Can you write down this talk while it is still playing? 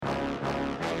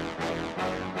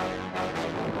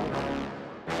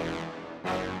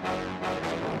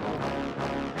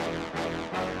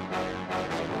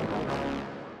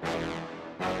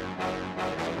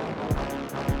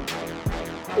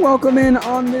Welcome in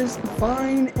on this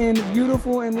fine and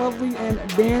beautiful and lovely and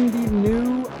dandy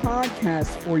new podcast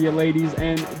for you, ladies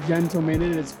and gentlemen.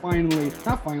 It is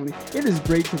it is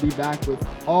great to be back with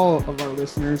all of our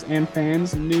listeners and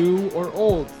fans, new or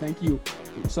old. Thank you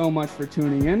so much for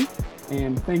tuning in.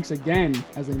 And thanks again,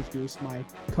 as I introduce my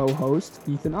co-host,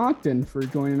 Ethan Ogden, for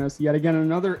joining us yet again on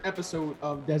another episode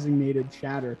of Designated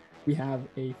Chatter. We have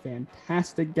a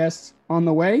fantastic guest on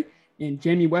the way in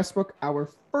Jamie Westbrook, our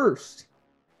first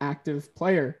active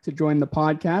player to join the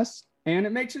podcast, and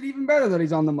it makes it even better that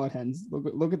he's on the Mud Hens.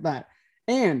 Look at that.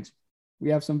 And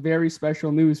we have some very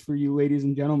special news for you, ladies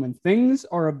and gentlemen. Things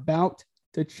are about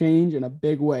to change in a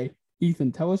big way.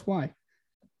 Ethan, tell us why.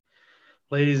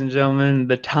 Ladies and gentlemen,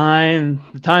 the time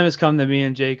has come that me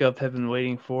and Jacob have been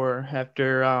waiting for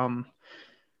after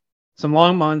some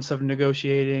long months of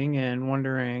negotiating and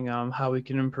wondering how we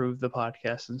can improve the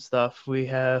podcast and stuff. We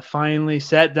have finally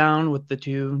sat down with the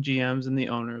two GMs and the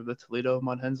owner of the Toledo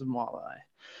Mud Hens and Walleye.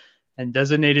 And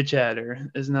Designated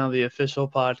Chatter is now the official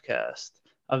podcast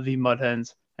of the Mud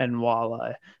Hens and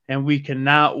Walleye. And we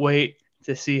cannot wait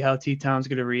to see how T-Town's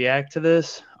going to react to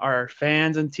this. Our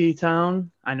fans in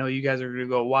T-Town, I know you guys are going to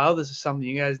go, wow, this is something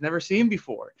you guys never seen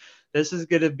before. This is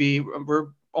going to be,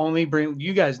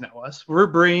 you guys know us. We're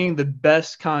bringing the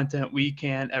best content we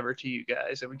can ever to you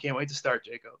guys, and we can't wait to start,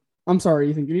 Jacob. I'm sorry,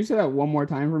 Ethan. Can you say that one more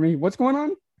time for me? What's going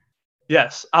on?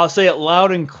 Yes, I'll say it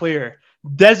loud and clear.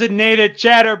 Designated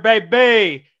Chatter,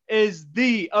 baby, is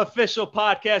the official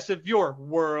podcast of your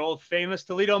world famous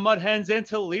Toledo Mud Hens and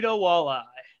Toledo Walleye.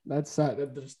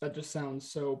 That just sounds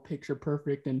so picture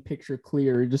perfect and picture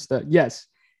clear. Yes.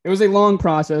 It was a long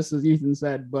process, as Ethan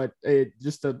said, but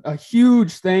just a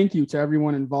huge thank you to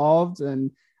everyone involved. And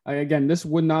again, this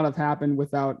would not have happened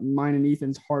without mine and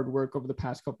Ethan's hard work over the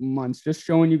past couple of months, just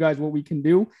showing you guys what we can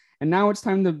do. And now it's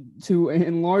time to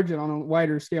enlarge it on a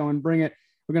wider scale and bring it.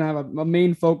 We're going to have a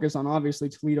main focus on obviously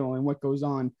Toledo and what goes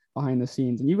on behind the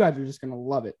scenes. And you guys are just going to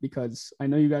love it because I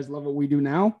know you guys love what we do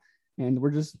now. And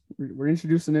we're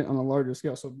introducing it on a larger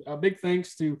scale. So a big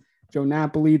thanks to Joe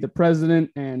Napoli, the president,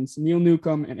 and Neil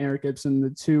Newcomb and Eric Ibsen, the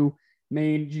two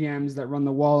main GMs that run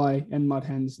the Walleye and Mud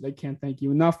Hens. They can't thank you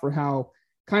enough for how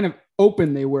kind of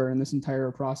open they were in this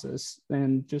entire process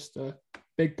and just a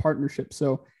big partnership.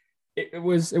 So it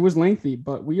was lengthy,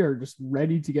 but we are just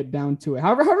ready to get down to it.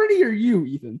 How ready are you,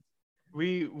 Ethan?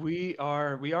 We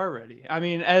are ready. I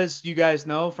mean, as you guys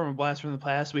know from a blast from the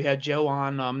past, we had Joe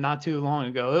on not too long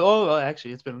ago. Oh, well,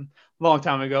 actually, it's been a long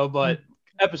time ago, but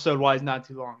episode-wise, not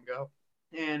too long ago.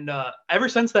 And ever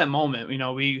since that moment,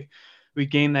 we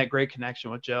gained that great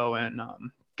connection with Joe and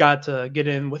got to get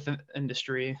in with the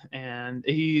industry. And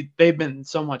they've been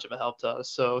so much of a help to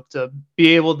us. So to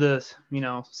be able to,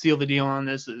 seal the deal on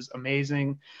this is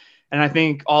amazing. And I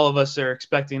think all of us are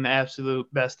expecting the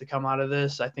absolute best to come out of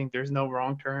this. I think there's no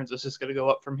wrong turns. It's just going to go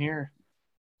up from here.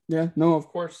 Yeah, no, of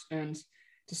course. And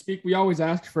to speak, we always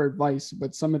ask for advice,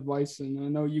 but some advice, and I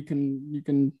know you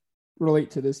can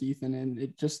relate to this, Ethan, and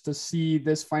it just to see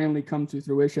this finally come to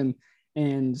fruition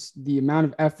and the amount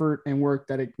of effort and work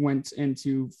that it went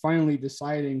into finally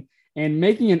deciding and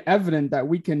making it evident that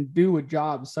we can do a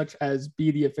job such as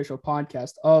be the official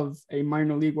podcast of a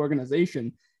minor league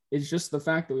organization. It's just the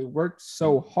fact that we worked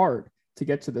so hard to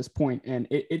get to this point. And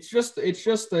it's just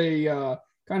a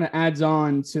kind of adds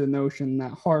on to the notion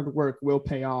that hard work will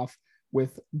pay off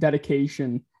with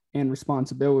dedication and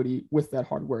responsibility with that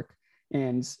hard work.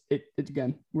 And it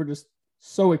again, we're just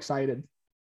so excited.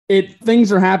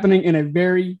 Things are happening in a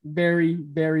very, very,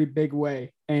 very big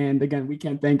way. And again, we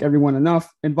can't thank everyone enough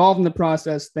involved in the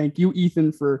process. Thank you,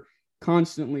 Ethan, for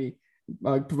constantly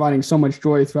providing so much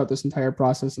joy throughout this entire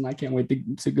process, and I can't wait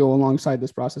to go alongside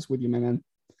this process with you, my man.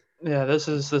 Yeah, this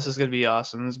is going to be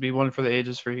awesome. This will be one for the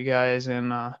ages for you guys,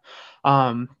 and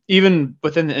even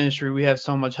within the industry, we have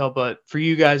so much help. But for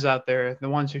you guys out there, the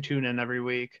ones who tune in every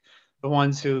week, the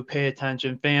ones who pay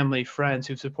attention, family, friends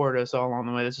who support us all along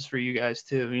the way, this is for you guys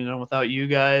too. Without you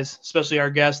guys, especially our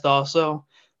guest, also,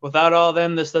 without all of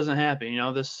them, this doesn't happen.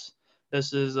 This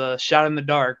is a shot in the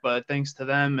dark, but thanks to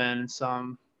them and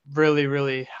some really,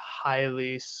 really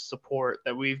highly support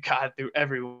that we've got through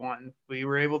everyone, we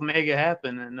were able to make it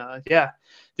happen. And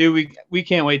we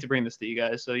can't wait to bring this to you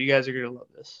guys. So you guys are going to love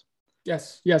this.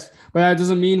 Yes. But that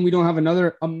doesn't mean we don't have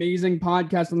another amazing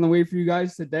podcast on the way for you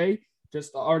guys today.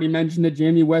 Just already mentioned it,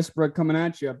 Jamie Westbrook coming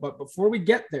at you. But before we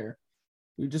get there,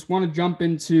 we just want to jump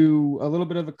into a little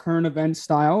bit of a current event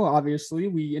style. Obviously,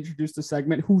 we introduced the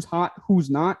segment, who's hot, who's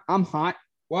not. I'm hot.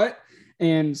 What?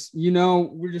 And, we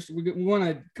want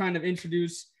to kind of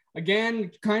introduce, again,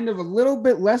 kind of a little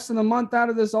bit less than a month out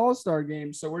of this All-Star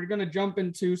game. So we're going to jump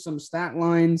into some stat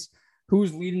lines,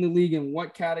 who's leading the league in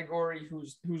what category,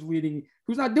 who's leading,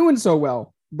 who's not doing so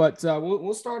well. But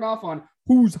we'll start off on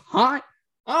who's hot.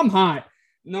 I'm hot.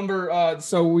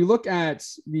 So we look at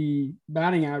the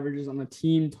batting averages on the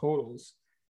team totals.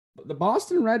 The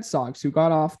Boston Red Sox, who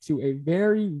got off to a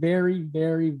very, very,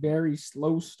 very, very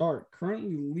slow start,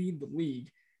 currently lead the league.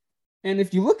 And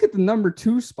if you look at the number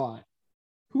 2 spot,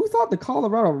 who thought the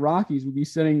Colorado Rockies would be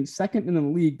sitting second in the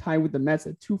league, tied with the Mets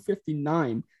at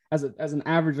 259 as an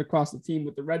average across the team,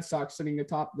 with the Red Sox sitting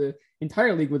atop the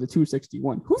entire league with a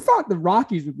 261? Who thought the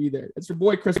Rockies would be there? It's your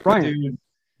boy Chris Bryant. Dude.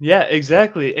 Yeah,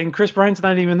 exactly. And Chris Bryant's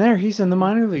not even there. He's in the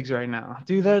minor leagues right now.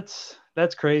 Dude,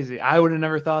 that's crazy. I would have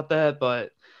never thought that,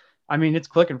 but I mean, it's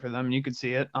clicking for them. You can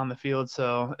see it on the field.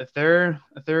 So if they're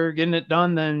getting it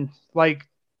done, then like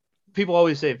people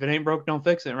always say, if it ain't broke, don't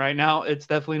fix it. Right now, it's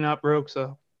definitely not broke.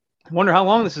 So I wonder how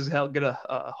long this is gonna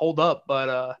hold up.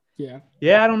 But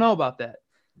yeah, I don't know about that.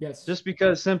 Yes, just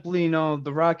because simply,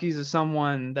 the Rockies is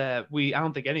someone that I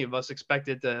don't think any of us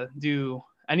expected to do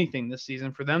anything this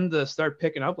season. For them to start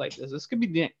picking up like this could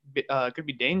be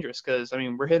dangerous, because I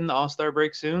mean, we're hitting the All-Star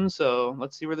break soon. So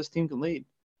let's see where this team can lead.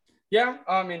 Yeah,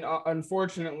 I mean,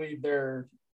 unfortunately, their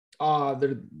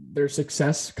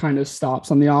success kind of stops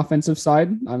on the offensive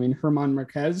side. I mean, German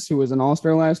Marquez, who was an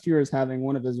All-Star last year, is having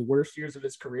one of his worst years of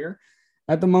his career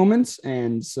at the moment,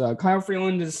 and Kyle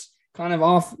Freeland is kind of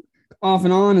off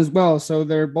and on as well. So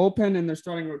their bullpen and their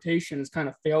starting rotation has kind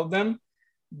of failed them,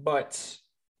 but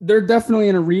they're definitely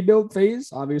in a rebuild phase.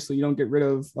 Obviously, you don't get rid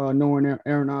of Nolan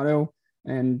Arenado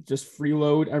and just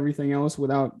freeload everything else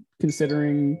without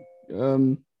considering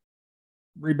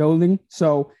rebuilding.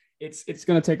 So it's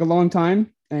going to take a long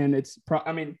time, and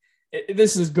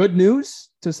this is good news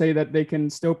to say that they can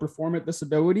still perform at this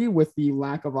ability with the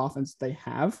lack of offense they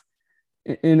have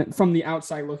from the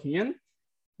outside looking in.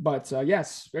 But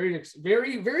yes, very,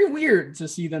 very, very weird to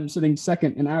see them sitting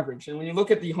second in average. And when you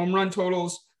look at the home run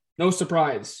totals, no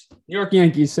surprise. New York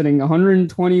Yankees sitting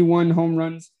 121 home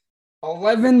runs,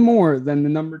 11 more than the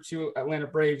number 2 Atlanta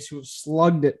Braves, who have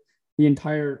slugged it the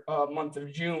entire month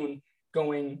of June,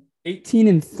 going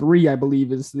 18-3, I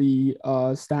believe, is the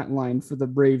stat line for the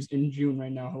Braves in June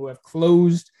right now, who have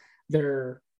closed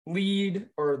their lead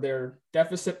or their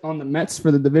deficit on the Mets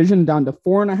for the division down to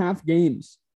 4.5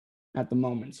 games at the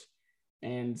moment.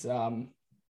 And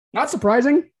not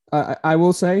surprising, I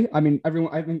will say. I mean,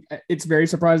 I think it's very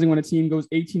surprising when a team goes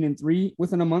 18-3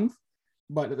 within a month,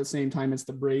 but at the same time, it's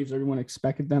the Braves. Everyone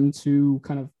expected them to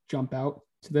kind of jump out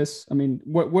to this. I mean,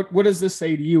 what does this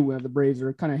say to you when the Braves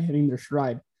are kind of hitting their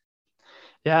stride?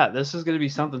 Yeah, this is going to be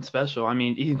something special. I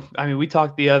mean, we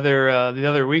talked the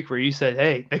other week where you said,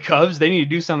 hey, the Cubs, they need to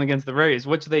do something against the Braves,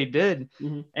 which they did.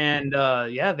 Mm-hmm. And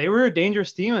they were a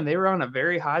dangerous team, and they were on a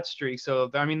very hot streak.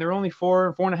 So, I mean, they're only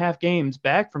 4.5 games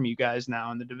back from you guys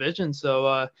now in the division. So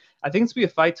I think it's going to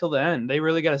be a fight till the end. They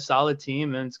really got a solid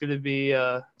team, and it's going to be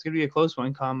a close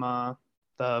one come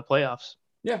the playoffs.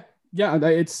 Yeah,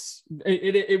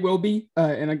 it will be.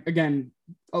 And again,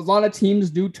 a lot of teams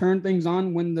do turn things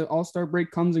on when the All-Star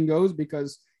break comes and goes,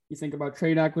 because you think about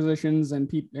trade acquisitions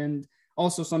and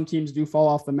also some teams do fall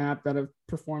off the map that have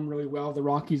performed really well. The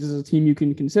Rockies is a team you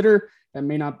can consider that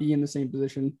may not be in the same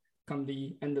position come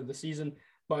the end of the season.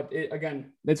 But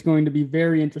it's going to be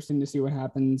very interesting to see what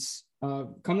happens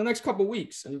come the next couple of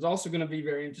weeks. And it's also going to be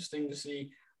very interesting to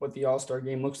see what the All-Star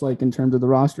game looks like in terms of the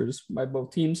rosters by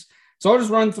both teams. So I'll just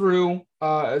run through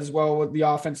as well what the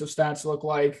offensive stats look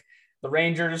like. The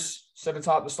Rangers sit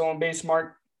atop the stolen base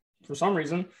mark for some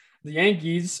reason. The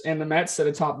Yankees and the Mets sit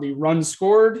atop the runs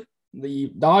scored.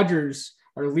 The Dodgers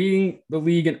are leading the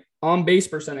league in on-base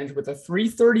percentage with a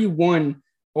 .331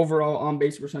 overall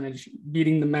on-base percentage,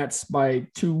 beating the Mets by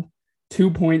two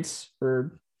points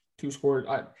or two scored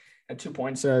at 2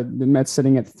 points. The Mets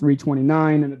sitting at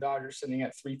 .329 and the Dodgers sitting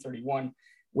at .331,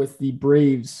 with the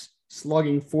Braves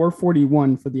slugging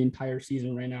 .441 for the entire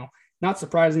season right now. Not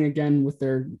surprising, again, with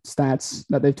their stats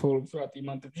that they've totaled throughout the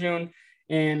month of June.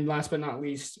 And last but not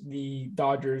least, the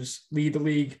Dodgers lead the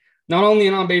league, not only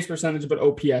in on-base percentage, but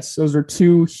OPS. Those are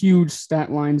two huge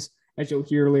stat lines, as you'll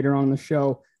hear later on in the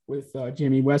show, with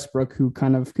Jamie Westbrook, who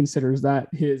kind of considers that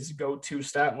his go-to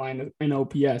stat line in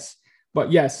OPS.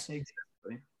 But yes,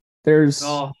 exactly. There's...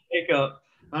 Oh, Jacob,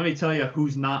 let me tell you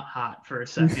who's not hot for a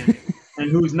second. And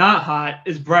who's not hot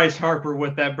is Bryce Harper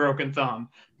with that broken thumb.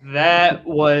 That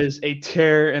was a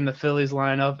tear in the Phillies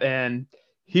lineup, and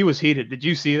he was heated. Did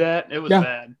you see that? It was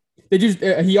bad.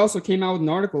 He also came out with an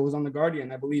article. It was on The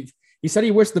Guardian, I believe. He said he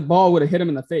wished the ball would have hit him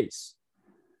in the face,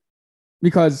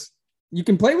 because you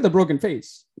can play with a broken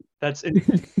face. That's it.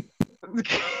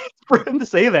 For him to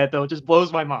say that, though, just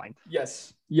blows my mind.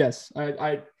 Yes.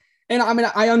 And I mean,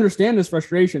 I understand this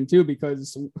frustration too,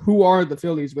 because who are the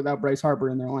Phillies without Bryce Harper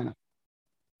in their lineup?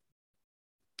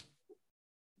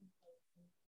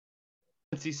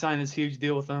 Since he signed this huge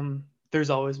deal with them, there's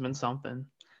always been something.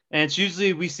 And it's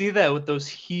usually, we see that with those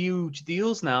huge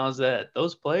deals now, is that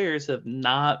those players have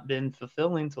not been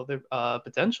fulfilling to their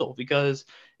potential because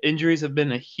injuries have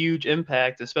been a huge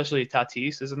impact, especially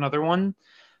Tatis is another one.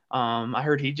 I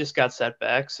heard he just got set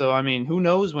back. So, I mean, who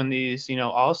knows when these,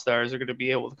 all-stars are going to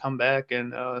be able to come back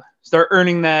and start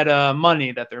earning that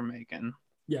money that they're making.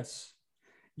 Yes.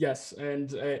 Yes.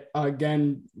 And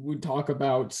again, we talk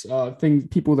about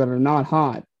people that are not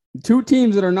hot. Two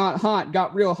teams that are not hot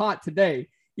got real hot today.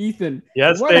 Ethan,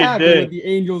 yes, what happened with the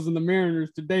Angels and the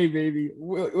Mariners today, baby?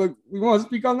 We want to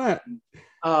speak on that.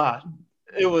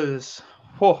 It was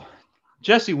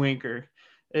Jesse Winker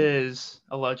is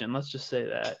a legend. Let's just say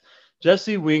that.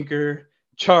 Jesse Winker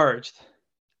charged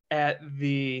at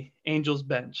the Angels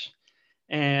bench.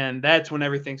 And that's when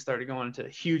everything started going into a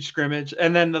huge scrimmage.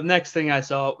 And then the next thing I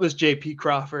saw was J.P.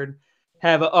 Crawford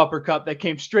have an uppercut that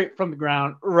came straight from the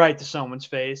ground right to someone's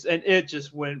face. And it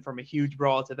just went from a huge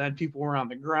brawl to then people were on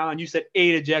the ground. You said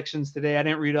 8 ejections today. I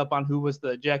didn't read up on who was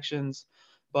the ejections.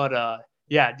 But,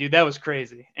 yeah, dude, that was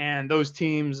crazy. And those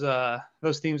teams are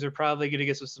probably going to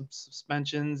get some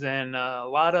suspensions and a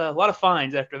lot of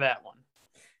fines after that one.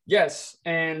 Yes,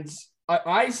 and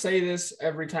I say this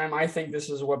every time. I think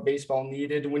this is what baseball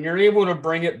needed. When you're able to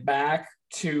bring it back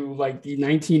to like the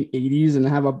 1980s and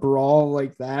have a brawl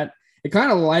like that, it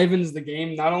kind of livens the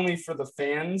game, not only for the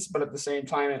fans, but at the same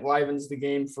time, it livens the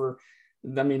game for,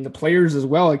 the players as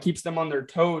well. It keeps them on their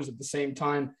toes at the same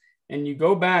time. And you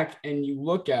go back and you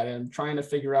look at it. I'm trying to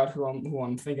figure out who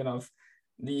I'm thinking of.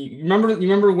 You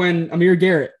remember when Amir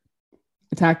Garrett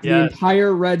attacked the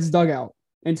entire Reds dugout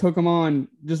and took them on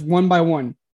just one by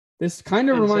one? This kind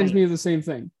of reminds me of the same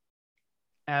thing.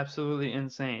 Absolutely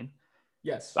insane.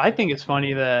 Yes. I think it's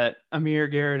funny that Amir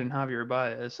Garrett and Javier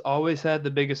Baez always had the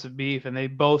biggest of beef, and they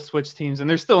both switched teams, and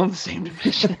they're still in the same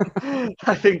division.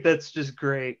 I think that's just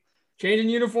great. Changing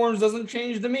uniforms doesn't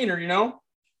change demeanor,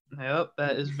 Yep,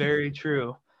 that is very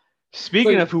true.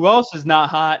 Speaking of who else is not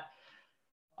hot,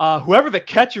 whoever the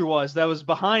catcher was that was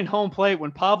behind home plate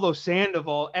when Pablo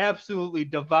Sandoval absolutely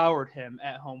devoured him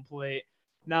at home plate.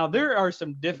 Now, there are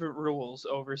some different rules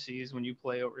overseas when you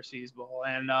play overseas ball,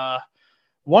 and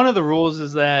one of the rules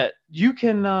is that you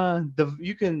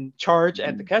can charge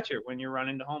at the catcher when you're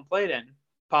running to home plate. And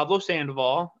Pablo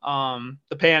Sandoval,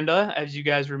 the Panda, as you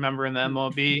guys remember in the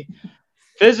MLB,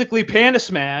 physically Panda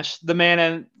smashed the man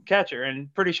and catcher,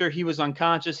 and pretty sure he was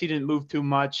unconscious. He didn't move too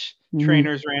much.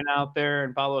 Trainers ran out there,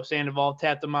 and Pablo Sandoval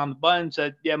tapped him on the butt,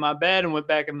 said, "Yeah, my bad," and went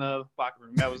back in the locker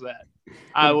room. That was that.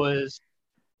 I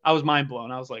was mind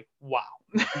blown. I was like, wow.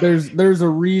 There's a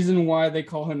reason why they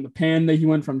call him the Panda. He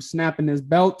went from snapping his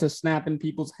belt to snapping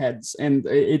people's heads. And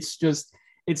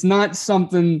it's not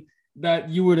something that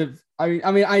you would have.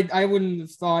 I wouldn't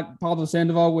have thought Pablo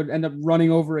Sandoval would end up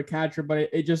running over a catcher, but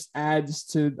it just adds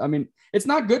to, it's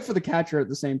not good for the catcher at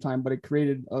the same time, but it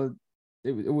created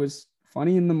it was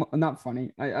funny not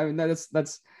funny.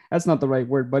 That's not the right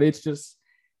word, but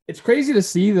it's crazy to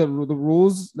see the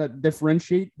rules that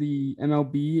differentiate the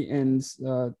MLB and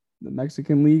the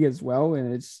Mexican League as well.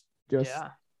 And it's just,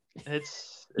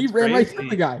 it's he ran right through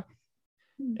the guy.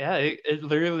 Yeah, it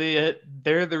literally,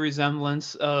 they're the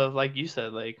resemblance of, like you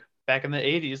said, like back in the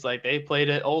 80s, like they played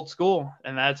it old school,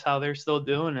 and that's how they're still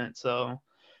doing it. So,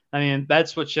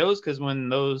 that's what shows, because when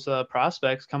those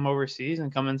prospects come overseas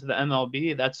and come into the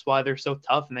MLB, that's why they're so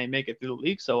tough and they make it through the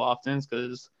league so often,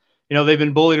 because they've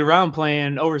been bullied around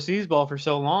playing overseas ball for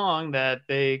so long that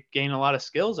they gain a lot of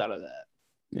skills out of that.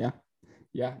 Yeah.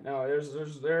 Yeah, no,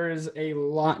 there is a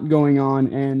lot going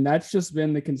on, and that's just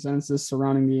been the consensus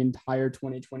surrounding the entire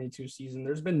 2022 season.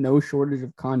 There's been no shortage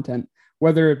of content,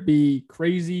 whether it be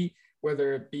crazy,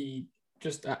 whether it be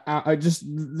just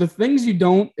the things you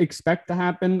don't expect to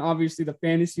happen. Obviously, the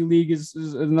fantasy league is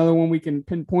another one we can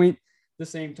pinpoint. At the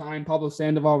same time, Pablo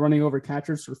Sandoval running over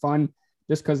catchers for fun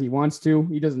just because he wants to.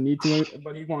 He doesn't need to,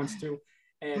 but he wants to,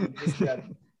 and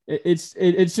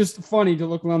it's just funny to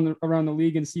look around the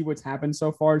league and see what's happened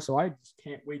so far. So I just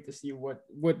can't wait to see what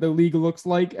the league looks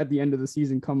like at the end of the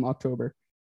season come October.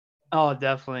 Oh,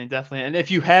 definitely. And if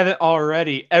you haven't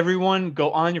already, everyone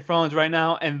go on your phones right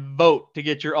now and vote to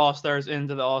get your All-Stars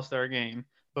into the All-Star game.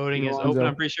 Voting is open.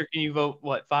 I'm pretty sure. Can you vote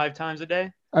 5 times a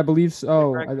day? I believe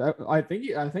so. I think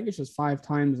it's just 5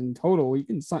 times in total. You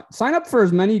can sign up for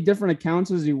as many different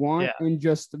accounts as you want and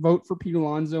just vote for Pete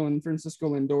Alonso and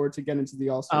Francisco Lindor to get into the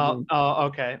All-Star game. Oh,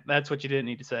 okay. That's what you didn't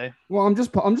need to say. Well, I'm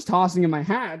just tossing in my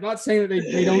hat. I'm not saying that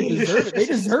they don't deserve it. They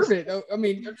deserve it.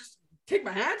 They're just take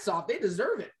my hats off. They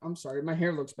deserve it. I'm sorry, my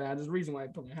hair looks bad. There's a reason why I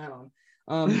put my hat on.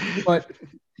 But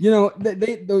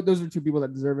those are two people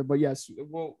that deserve it. But yes,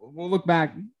 we'll look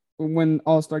back when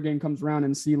All-Star game comes around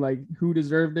and see like who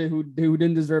deserved it, who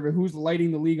didn't deserve it, who's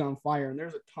lighting the league on fire. And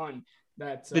there's a ton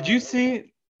that. Did you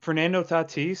see Fernando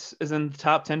Tatis is in the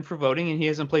top 10 for voting and he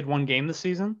hasn't played one game this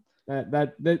season?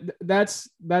 That's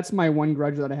my one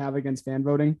grudge that I have against fan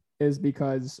voting is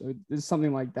because it's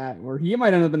something like that where he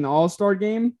might end up in the All-Star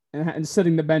game and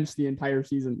sitting the bench the entire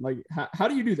season. Like, how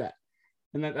do you do that?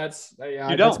 And that's you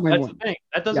don't. That's the thing.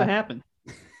 That doesn't happen.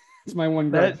 It's my one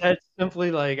grudge. That's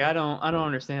simply like I don't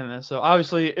understand this. So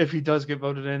obviously, if he does get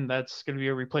voted in, that's going to be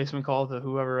a replacement call to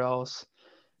whoever else.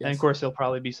 Yes. And of course, he'll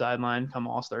probably be sidelined come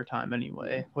All-Star time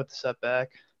anyway with the setback.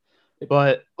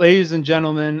 But ladies and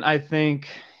gentlemen, I think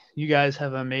you guys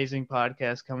have an amazing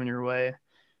podcast coming your way.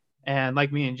 And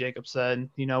like me and Jacob said,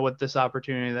 with this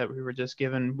opportunity that we were just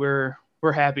given, we're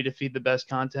happy to feed the best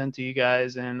content to you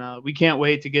guys. And we can't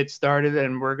wait to get started.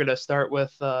 And we're going to start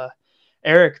with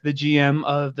Eric, the GM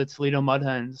of the Toledo Mud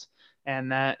Hens.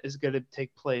 And that is going to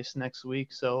take place next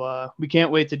week. So we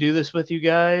can't wait to do this with you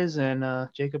guys. And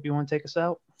Jacob, you want to take us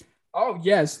out? Oh,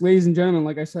 yes. Ladies and gentlemen,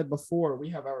 like I said before, we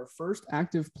have our first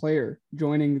active player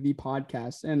joining the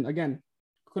podcast. And again,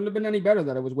 couldn't have been any better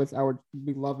that it was with our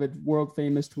beloved,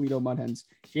 world-famous Toledo Mud Hens.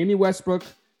 Jamie Westbrook,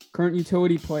 current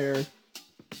utility player.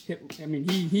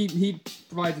 He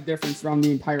provides a difference around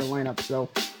the entire lineup. So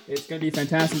it's going to be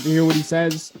fantastic to hear what he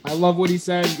says. I love what he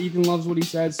says. Ethan loves what he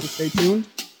says. So stay tuned,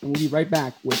 and we'll be right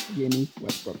back with Jamie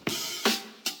Westbrook.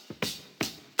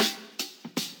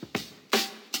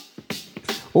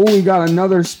 Oh, we got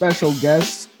another special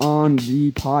guest on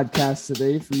the podcast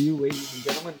today for you, ladies and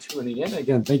gentlemen, tuning in.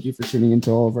 Again, thank you for tuning in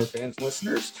to all of our fans and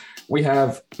listeners. We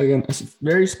have, again, a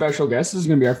very special guest. This is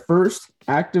going to be our first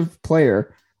active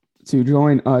player to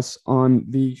join us on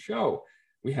the show.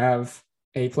 We have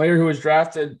a player who was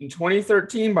drafted in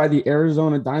 2013 by the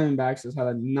Arizona Diamondbacks, has had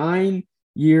a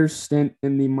 9-year stint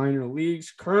in the minor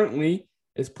leagues, currently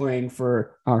is playing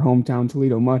for our hometown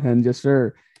Toledo Mud Hens. Yes,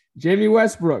 sir. Jamie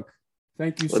Westbrook.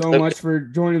 Thank you so much for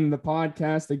joining the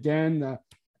podcast again.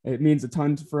 It means a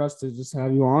ton for us to just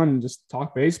have you on and just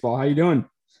talk baseball. How you doing?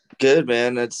 Good,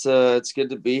 man. It's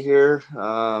good to be here.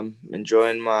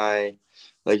 Enjoying my,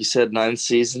 like you said, 9th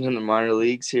season in the minor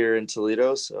leagues here in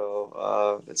Toledo.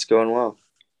 So it's going well.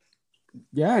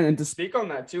 Yeah, and to speak on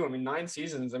that too, 9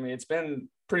 seasons. It's been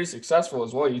pretty successful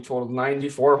as well. You totaled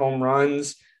 94 home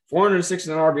runs.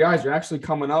 469 RBIs. You're actually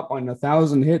coming up on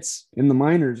 1,000 hits in the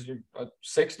minors. You're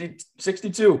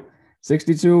 62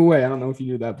 away. I don't know if you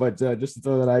knew that, but just to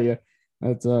throw that at you,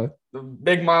 that's a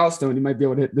big milestone you might be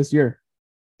able to hit this year.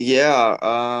 Yeah.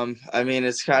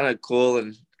 It's kind of cool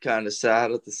and kind of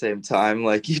sad at the same time.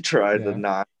 Like you try to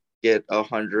not get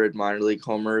 100 minor league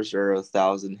homers or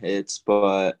 1,000 hits,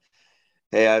 but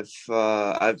hey,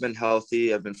 I've been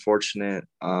healthy. I've been fortunate.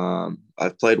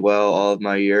 I've played well all of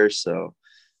my years, so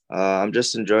I'm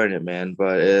just enjoying it, man.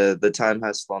 But the time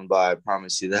has flown by. I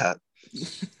promise you that.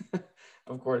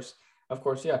 Of course.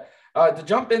 Yeah. To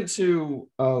jump into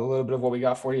a little bit of what we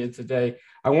got for you today,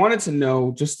 I wanted to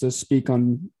know, just to speak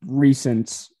on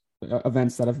recent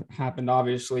events that have happened.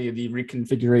 Obviously, the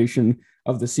reconfiguration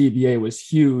of the CBA was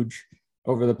huge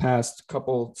over the past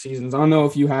couple seasons. I don't know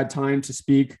if you had time to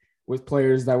speak with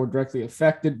players that were directly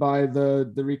affected by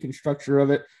the reconstruction of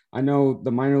it. I know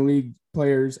the minor league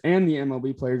players and the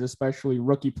MLB players, especially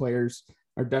rookie players,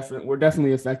 were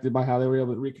definitely affected by how they were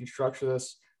able to restructure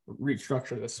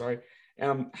this.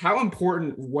 How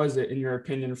important was it, in your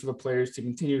opinion, for the players to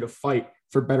continue to fight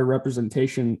for better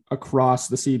representation across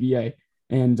the CBA?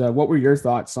 And what were your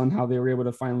thoughts on how they were able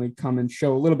to finally come and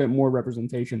show a little bit more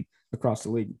representation across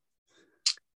the league?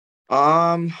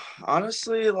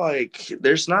 Honestly,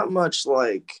 there's not much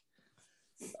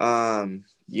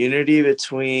unity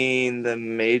between the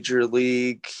major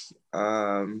league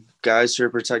guys who are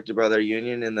protected by their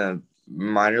union and the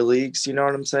minor leagues. You know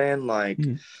what I'm saying?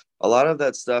 A lot of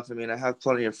that stuff. I have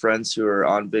plenty of friends who are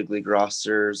on big league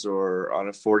rosters or on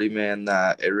a 40-man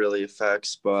that it really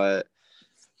affects. But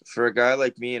for a guy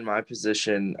like me in my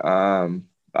position,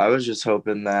 I was just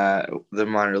hoping that the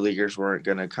minor leaguers weren't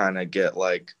going to kind of get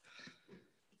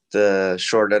the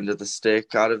short end of the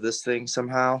stick out of this thing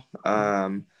somehow.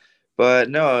 But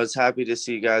no, I was happy to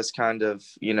see guys kind of,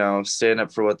 stand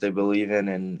up for what they believe in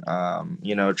and,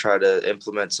 try to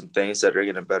implement some things that are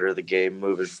going to better the game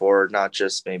moving forward, not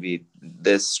just maybe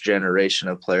this generation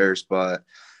of players, but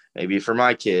maybe for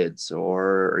my kids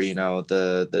or,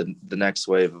 the next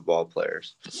wave of ball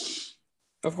players.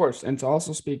 Of course. And to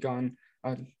also speak on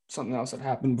something else that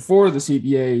happened before the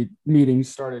CBA meetings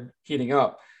started heating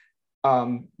up.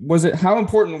 How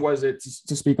important was it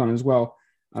to speak on as well?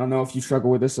 I don't know if you struggle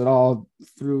with this at all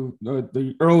through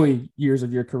the early years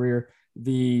of your career,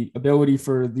 the ability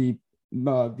for the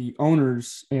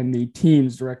owners and the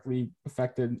teams directly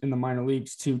affected in the minor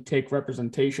leagues to take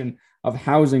representation of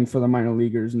housing for the minor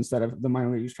leaguers instead of the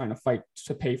minor leaguers trying to fight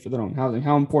to pay for their own housing.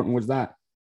 How important was that?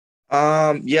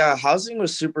 Yeah, housing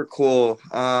was super cool.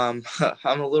 I'm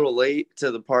a little late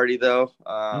to the party though.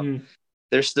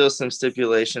 There's still some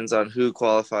stipulations on who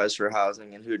qualifies for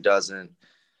housing and who doesn't.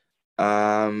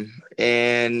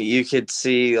 And you could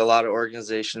see a lot of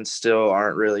organizations still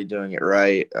aren't really doing it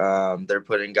right. They're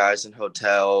putting guys in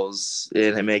hotels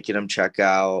and making them check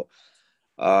out.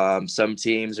 Some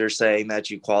teams are saying that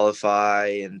you qualify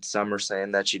and some are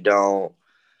saying that you don't.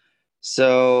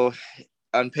 So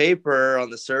on paper, on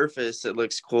the surface, it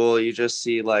looks cool. You just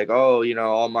see like, oh,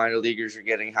 all minor leaguers are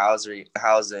getting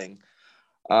housing.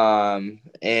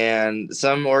 And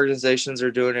some organizations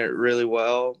are doing it really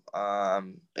well.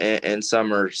 And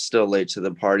some are still late to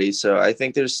the party. So I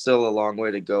think there's still a long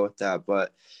way to go with that,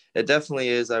 but it definitely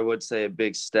is, I would say, a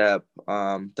big step,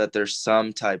 that there's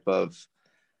some type of,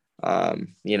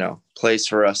 place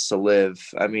for us to live.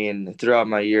 I mean, throughout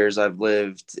my years, I've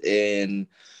lived in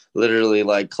literally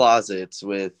like closets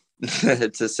with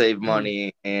to save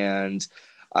money, and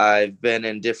I've been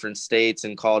in different states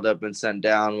and called up and sent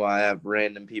down while I have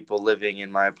random people living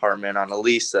in my apartment on a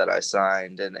lease that I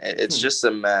signed. And it's just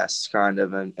a mess kind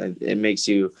of, and it makes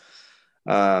you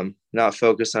not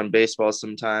focus on baseball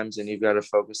sometimes, and you've got to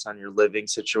focus on your living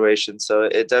situation. So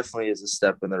it definitely is a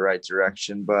step in the right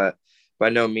direction, but by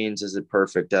no means is it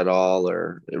perfect at all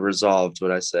or resolved,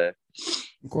 would I say.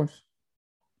 Of course.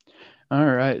 All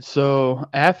right. So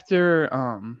after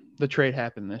the trade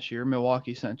happened this year,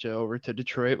 Milwaukee sent you over to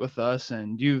Detroit with us,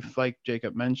 and you've, like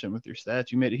Jacob mentioned with your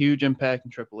stats, you made a huge impact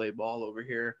in AAA ball over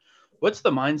here. What's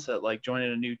the mindset like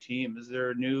joining a new team? Is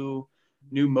there a new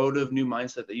motive, new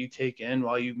mindset that you take in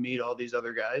while you meet all these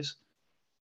other guys?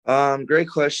 Great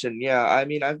question. Yeah, I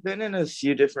mean, I've been in a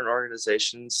few different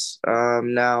organizations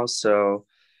now, so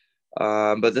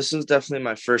but this was definitely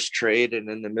my first trade and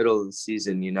in the middle of the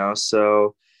season,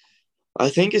 so I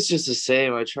think it's just the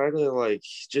same. I try to like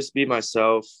just be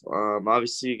myself.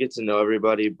 Obviously you get to know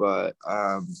everybody, but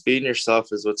being yourself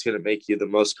is what's going to make you the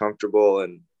most comfortable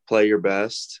and play your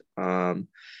best. And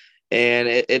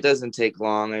it doesn't take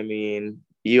long. I mean,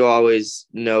 you always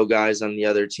know guys on the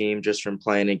other team just from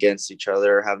playing against each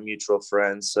other, have mutual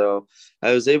friends. So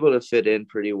I was able to fit in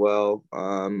pretty well.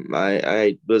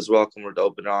 I was welcomed with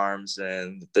open arms,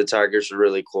 and the Tigers were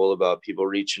really cool about people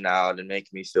reaching out and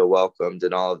making me feel welcomed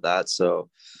and all of that.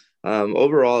 So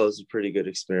overall, it was a pretty good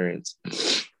experience.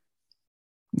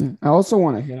 Yeah. I also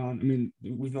want to hit on, I mean,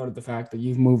 we've noted the fact that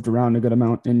you've moved around a good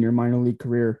amount in your minor league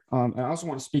career. I also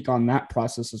want to speak on that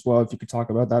process as well, if you could talk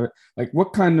about that. Like,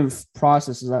 what kind of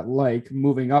process is that like,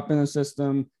 moving up in the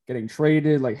system, getting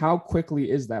traded? Like, how quickly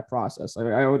is that process?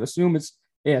 I would assume it's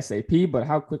ASAP, but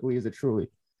how quickly is it truly?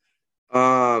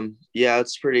 Yeah,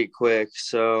 it's pretty quick.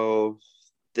 So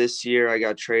this year I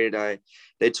got traded.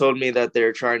 They told me that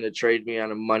they're trying to trade me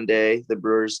on a Monday. The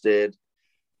Brewers did.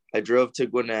 I drove to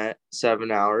Gwinnett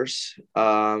 7 hours,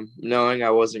 knowing I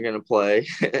wasn't going to play.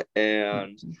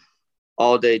 And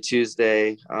all day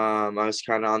Tuesday, I was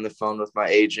kind of on the phone with my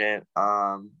agent.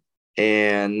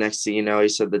 And next thing you know, he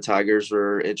said the Tigers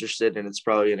were interested and it's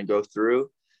probably going to go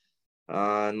through.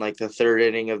 In like the third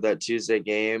inning of that Tuesday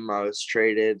game, I was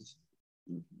traded.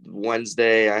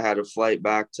 Wednesday, I had a flight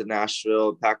back to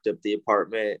Nashville, packed up the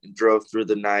apartment, and drove through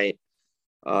the night.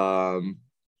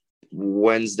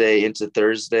 Wednesday into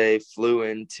Thursday, flew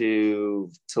into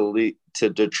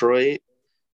Detroit,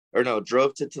 or no,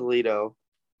 drove to Toledo,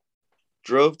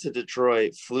 drove to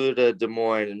Detroit, flew to Des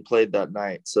Moines, and played that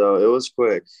night. So it was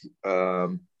quick.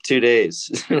 2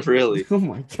 days, really. Oh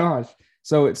my gosh!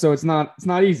 So it's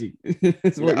not easy.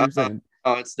 It's what you're saying.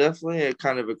 Oh, it's definitely a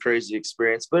kind of a crazy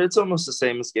experience, but it's almost the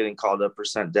same as getting called up or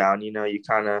sent down. You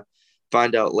kind of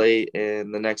find out late,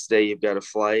 and the next day you've got a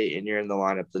flight, and you're in the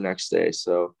lineup the next day.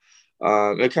 So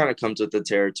it kind of comes with the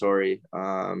territory.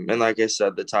 And like I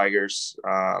said, the Tigers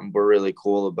were really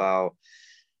cool about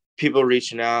people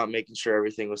reaching out, making sure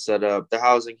everything was set up. The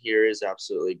housing here is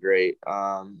absolutely great.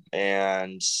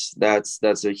 And that's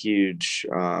a huge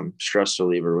stress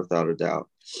reliever without a doubt.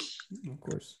 Of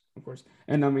course.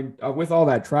 And I mean, with all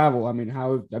that travel,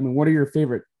 what are your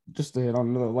favorite, just to hit on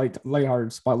another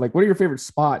lighthearted spot, like what are your favorite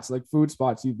spots, like food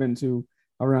spots you've been to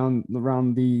around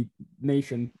the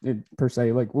nation per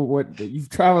se? Like what you've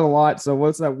traveled a lot. So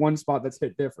what's that one spot that's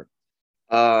hit different?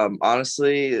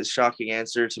 Honestly, a shocking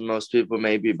answer to most people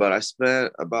maybe, but I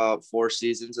spent about 4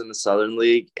 seasons in the Southern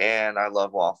League, and I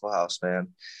love Waffle House, man.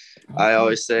 I Okay.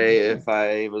 always say if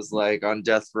I was like on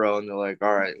death row and they're like,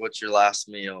 all right, what's your last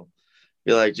meal?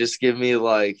 Be like, just give me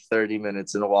like 30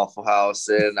 minutes in a Waffle House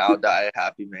and I'll die a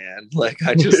happy man. Like,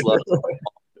 I just love Waffle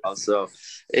House. So,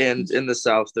 and in the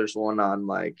South, there's one on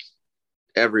like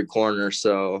every corner.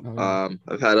 So, Oh, yeah.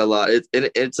 I've had a lot.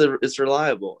 It's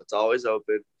reliable. It's always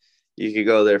open. You could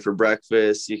go there for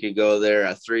breakfast. You could go there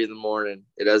at 3 in the morning.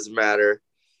 It doesn't matter.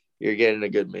 You're getting a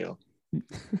good meal.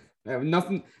 Yeah,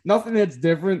 nothing that's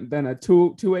different than a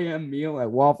 2 a.m. meal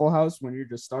at Waffle House when you're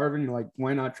just starving. You're like,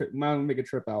 why not make a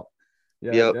trip out?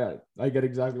 Yeah, Yep. yeah, I get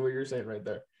exactly what you're saying right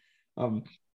there. Um,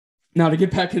 Now to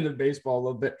get back into baseball a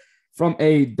little bit, from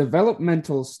a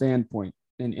developmental standpoint,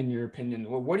 in your opinion,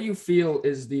 what do you feel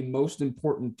is the most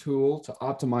important tool to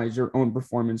optimize your own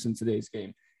performance in today's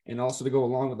game? And also to go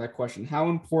along with that question, how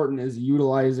important is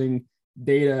utilizing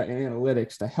data and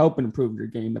analytics to help improve your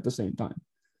game at the same time?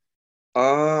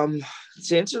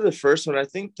 To answer the first one, I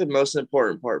think the most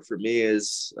important part for me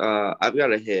is I've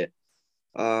got a hit.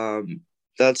 Um,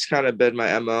 that's kind of been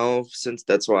my MO since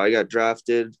that's why I got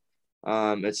drafted.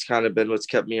 It's kind of been what's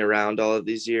kept me around all of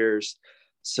these years.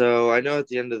 So I know at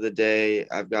the end of the day,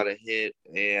 I've got a hit,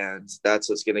 and that's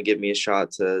what's going to give me a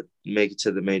shot to make it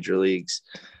to the major leagues.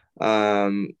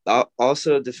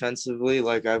 Also defensively,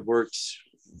 like I've worked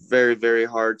very, very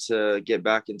hard to get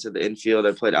back into the infield.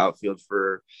 I played outfield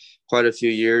for quite a few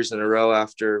years in a row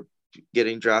after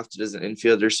getting drafted as an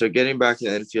infielder. So getting back in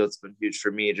the infield's been huge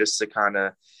for me, just to kind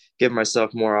of give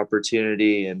myself more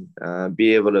opportunity and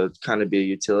be able to kind of be a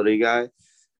utility guy.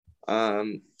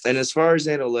 And as far as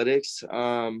analytics,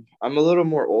 I'm a little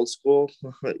more old school,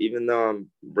 even though I'm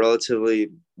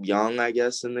relatively young, I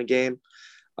guess, in the game.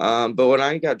 But when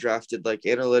I got drafted, like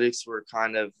analytics were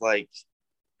kind of like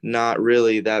not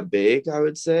really that big, I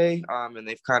would say. And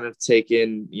they've kind of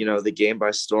taken, the game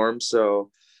by storm. So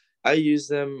I use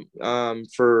them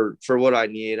for what I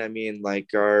need. I mean, like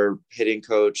our hitting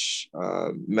coach,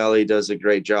 Melly, does a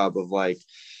great job of like,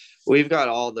 we've got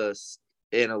all the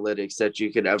analytics that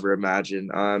you could ever imagine.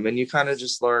 And you kind of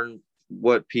just learn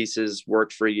what pieces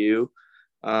work for you,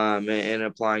 and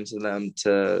applying to them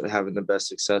to having the best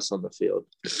success on the field.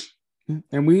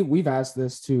 And we've asked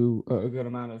this to a good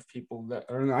amount of people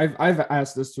I've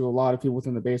asked this to a lot of people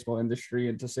within the baseball industry,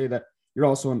 and to say that you're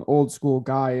also an old school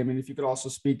guy. I mean, if you could also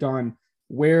speak on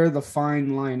where the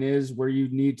fine line is, where you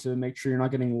need to make sure you're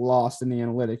not getting lost in the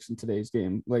analytics in today's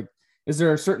game. Like, is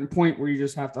there a certain point where you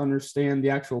just have to understand the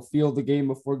actual feel of the game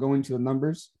before going to the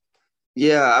numbers?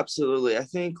 Yeah, absolutely. I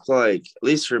think like, at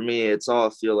least for me, it's all I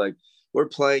feel like we're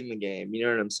playing the game. You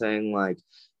know what I'm saying? Like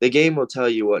the game will tell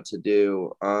you what to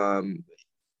do.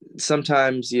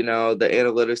 Sometimes, the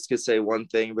analytics could say one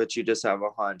thing, but you just have a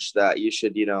hunch that you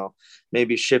should,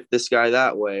 maybe shift this guy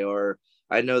that way. Or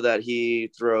I know that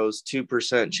he throws 2%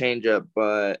 changeup,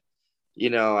 but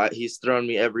he's thrown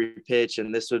me every pitch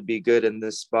and this would be good in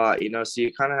this spot, so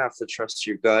you kind of have to trust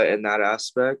your gut in that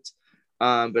aspect.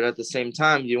 But at the same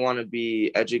time, you want to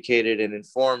be educated and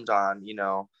informed on,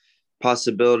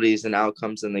 possibilities and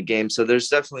outcomes in the game. So there's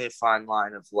definitely a fine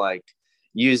line of like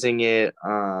using it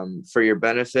for your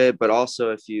benefit, but also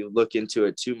if you look into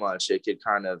it too much, it could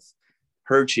kind of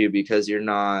hurt you because you're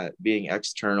not being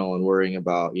external and worrying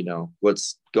about,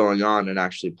 what's going on and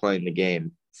actually playing the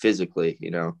game physically.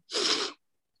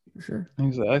 Sure.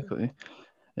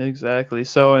 Exactly.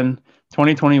 So in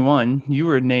 2021, you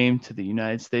were named to the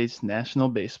United States national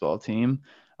baseball team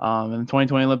in the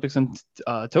 2020 Olympics in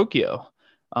Tokyo.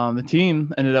 The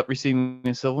team ended up receiving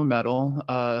a silver medal,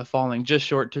 falling just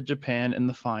short to Japan in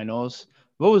the finals.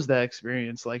 What was that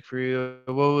experience like for you?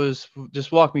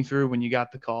 Just walk me through when you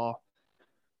got the call.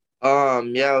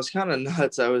 Yeah, it was kind of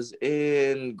nuts. I was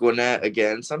in Gwinnett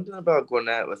again. Something about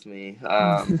Gwinnett with me.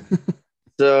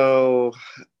 So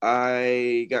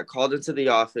I got called into the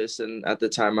office, and at the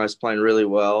time I was playing really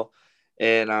well.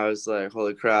 And I was like,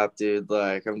 holy crap, dude,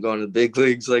 like I'm going to the big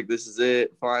leagues. Like this is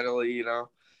it, finally.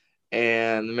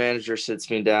 And the manager sits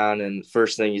me down, and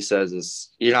first thing he says is,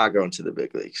 "You're not going to the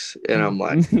big leagues." And I'm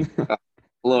like, oh,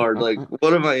 Lord, like,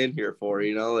 what am I in here for?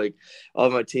 Like all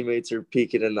my teammates are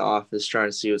peeking in the office trying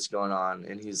to see what's going on.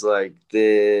 And he's like,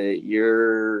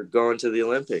 you're going to the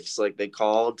Olympics. Like they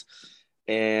called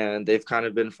and they've kind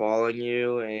of been following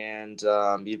you, and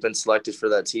you've been selected for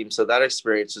that team. So that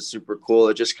experience is super cool.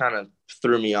 It just kind of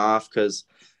threw me off because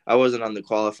I wasn't on the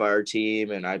qualifier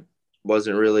team and I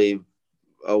wasn't really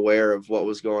aware of what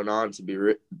was going on,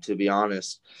 to be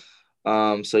honest.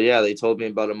 So yeah, they told me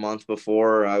about a month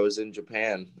before I was in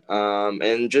Japan.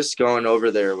 And just going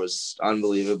over there was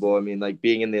unbelievable. I mean, like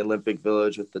being in the Olympic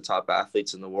Village with the top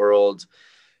athletes in the world,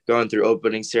 going through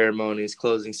opening ceremonies,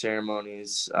 closing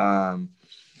ceremonies.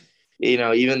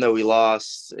 Even though we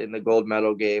lost in the gold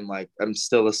medal game, like I'm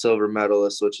still a silver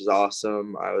medalist, which is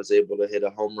awesome. I was able to hit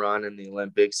a home run in the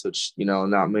Olympics, which,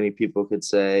 not many people could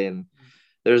say. And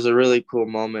there's a really cool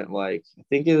moment. Like, I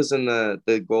think it was in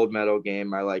the gold medal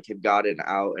game. I like had gotten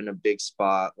out in a big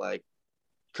spot, like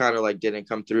kind of like didn't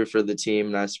come through for the team.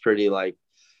 And I was pretty like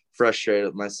frustrated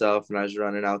with myself. And I was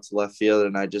running out to left field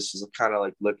and I just was kind of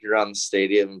like looking around the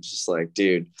stadium, just like,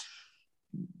 dude,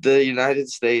 the United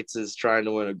States is trying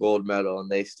to win a gold medal and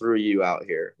they threw you out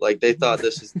here. Like they thought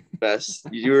this is the best.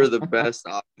 You were the best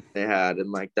option they had.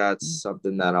 And like, that's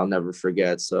something that I'll never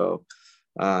forget. So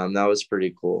that was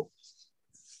pretty cool.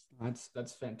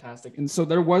 That's fantastic. And so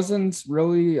there wasn't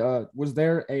really was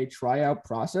there a tryout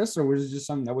process, or was it just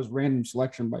something that was random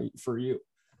selection for you?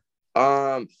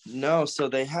 No, so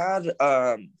they had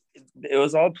it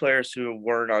was all players who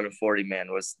weren't on a 40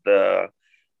 man was the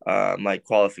like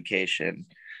qualification.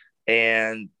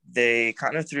 And they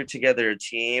kind of threw together a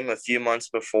team a few months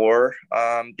before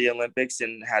the Olympics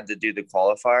and had to do the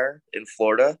qualifier in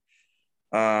Florida.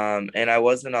 And I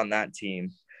wasn't on that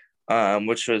team,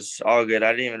 which was all good.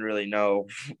 I didn't even really know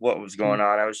what was going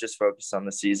on. I was just focused on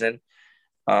the season.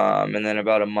 And then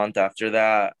about a month after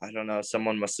that, I don't know,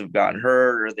 someone must have gotten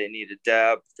hurt or they needed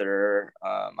depth or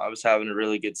I was having a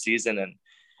really good season and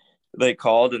they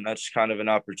called, and that's kind of an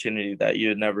opportunity that you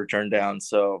would never turn down.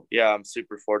 So yeah, I'm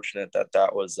super fortunate that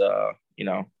that was,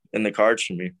 in the cards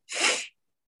for me.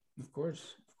 Of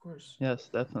course. Yes,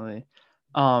 definitely.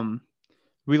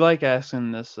 We like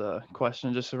asking this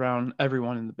question just around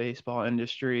everyone in the baseball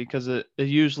industry because it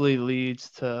usually leads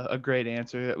to a great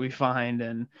answer that we find,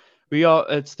 and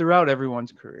it's throughout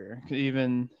everyone's career,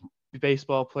 even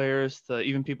baseball players to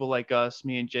even people like us,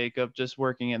 me and Jacob, just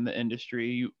working in the industry.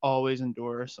 You always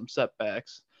endure some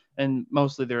setbacks, and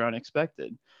mostly they're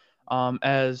unexpected.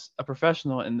 As a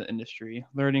professional in the industry,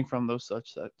 learning from those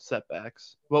such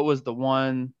setbacks, what was the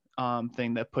one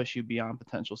thing that pushed you beyond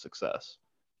potential success?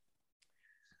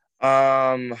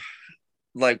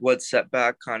 Like what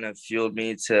setback kind of fueled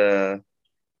me to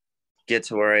get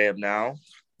to where I am now?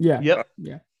 Yeah. Yep.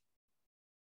 Yeah.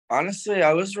 Honestly,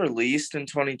 I was released in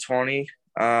 2020.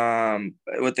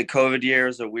 With the COVID year, it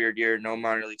was a weird year, no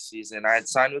minor league season. I had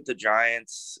signed with the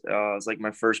Giants. It was like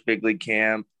my first big league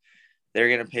camp. They were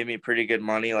gonna pay me pretty good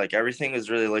money. Like everything was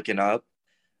really looking up.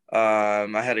 I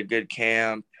had a good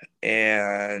camp,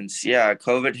 and yeah,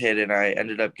 COVID hit, and I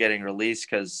ended up getting released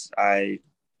because I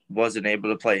wasn't able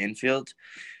to play infield.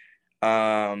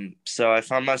 So I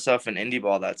found myself in indie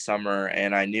ball that summer,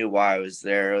 and I knew why I was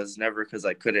there. It was never because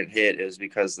I couldn't hit; it was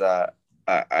because that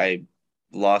I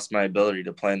lost my ability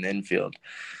to play in the infield.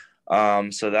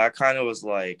 So that kind of was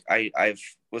like I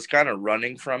was kind of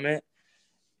running from it,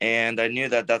 and I knew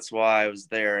that that's why I was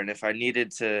there. And if I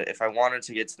wanted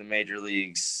to get to the major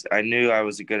leagues, I knew I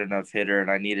was a good enough hitter,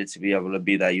 and I needed to be able to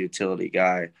be that utility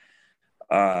guy.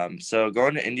 So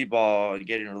going to indie ball and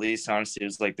getting released, honestly,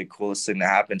 was like the coolest thing that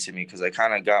happened to me because I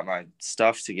kind of got my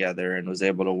stuff together and was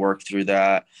able to work through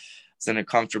that. It's in a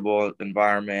comfortable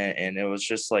environment, and it was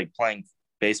just like playing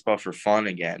baseball for fun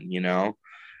again.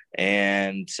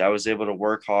 And I was able to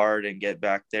work hard and get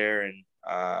back there,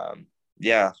 and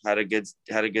yeah, had a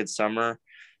good summer,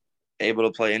 able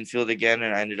to play infield again,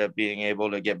 and I ended up being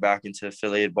able to get back into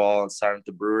affiliate ball and sign with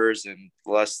the Brewers. And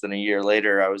less than a year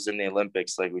later, I was in the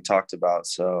Olympics, like we talked about.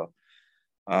 So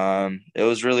it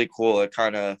was really cool. It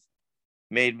kind of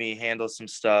made me handle some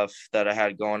stuff that I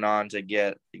had going on to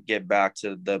get back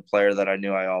to the player that I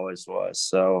knew I always was.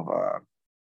 So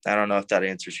I don't know if that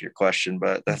answers your question,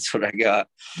 but that's what I got.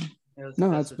 No,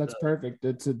 that's perfect.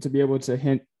 To be able to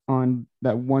hint on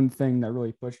that one thing that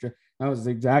really pushed you. That was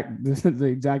the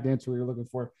exact answer we were looking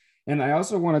for. And I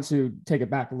also wanted to take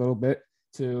it back a little bit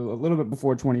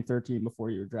before 2013, before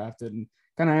you were drafted, and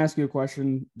kind of ask you a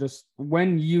question. Just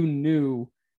when you knew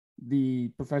the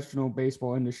professional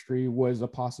baseball industry was a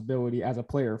possibility as a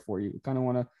player for you, kind of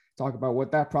want to talk about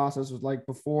what that process was like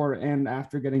before and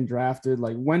after getting drafted.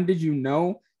 Like, when did you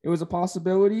know it was a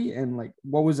possibility, and like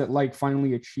what was it like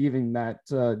finally achieving that,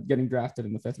 getting drafted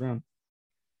in the 5th round?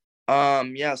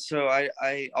 Yeah, so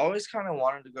I always kind of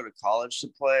wanted to go to college to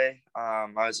play. I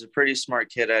was a pretty smart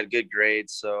kid. I had good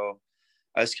grades, so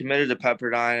I was committed to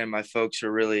Pepperdine, and my folks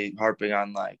were really harping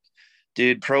on like,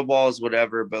 dude, pro ball is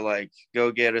whatever, but like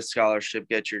go get a scholarship,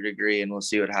 get your degree, and we'll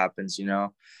see what happens.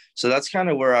 So that's kind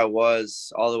of where I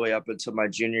was all the way up until my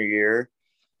junior year.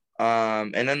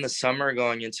 And then the summer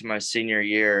going into my senior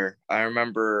year, I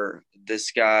remember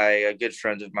this guy, a good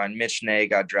friend of mine, Mitch Nay,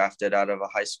 got drafted out of a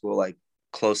high school like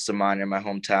close to mine in my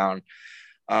hometown.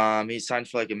 He signed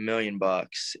for like $1 million,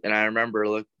 and I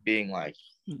remember being like,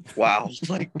 "Wow,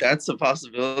 like that's a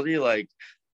possibility. Like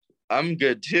I'm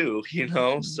good too, you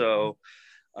know." So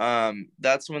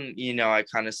that's when I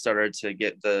kind of started to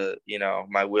get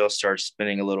my wheels start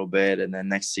spinning a little bit, and then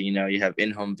next thing you know, you have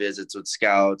in-home visits with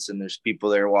scouts, and there's people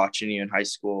there watching you in high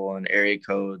school, and area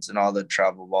codes and all the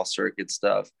travel ball circuit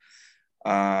stuff.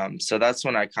 So that's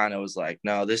when I kind of was like,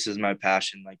 no, this is my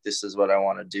passion, like this is what I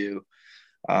want to do.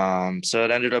 So it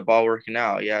ended up all working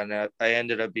out. Yeah, and I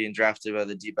ended up being drafted by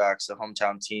the D-backs, the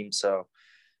hometown team. So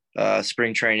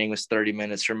spring training was 30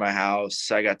 minutes from my house.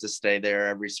 I got to stay there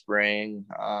every spring.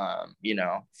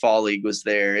 Fall league was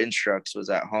there. Instructs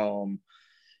was at home.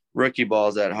 Rookie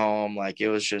balls at home. Like it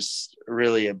was just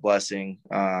really a blessing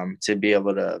to be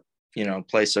able to,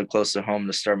 play so close to home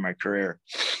to start my career.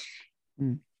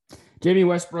 Jamie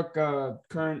Westbrook,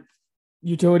 current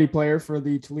utility player for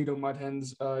the Toledo Mud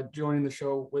Hens, joining the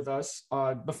show with us.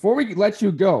 Before we let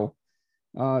you go,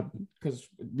 because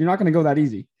you're not going to go that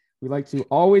easy, we like to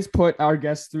always put our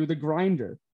guests through the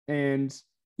grinder. And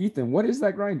Ethan, what is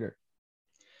that grinder?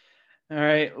 All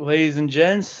right, ladies and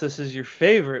gents, this is your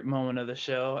favorite moment of the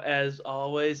show. As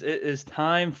always, it is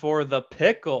time for the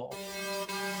pickle.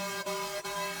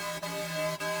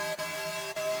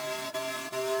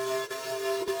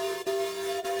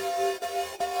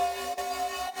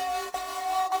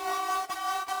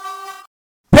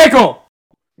 Pickle!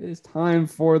 It is time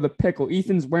for the pickle.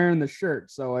 Ethan's wearing the shirt,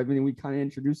 so I mean, we kind of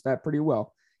introduced that pretty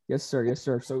well. Yes, sir. Yes,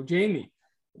 sir. So, Jamie,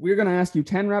 we're going to ask you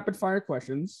 10 rapid-fire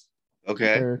questions.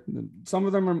 Okay. Some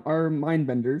of them are mind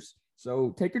benders,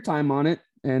 so take your time on it,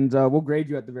 and we'll grade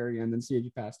you at the very end and see if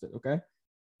you passed it, okay?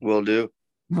 Will do.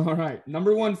 All right.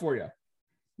 Number 1 for you.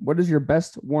 What is your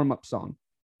best warm-up song?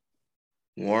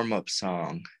 Warm-up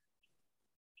song.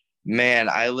 Man,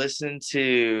 I listened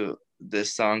to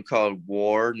this song called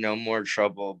War, No More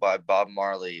Trouble by Bob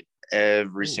Marley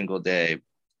every single day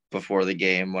before the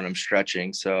game when I'm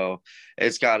stretching. So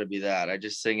it's got to be that. I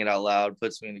just sing it out loud,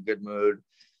 puts me in a good mood.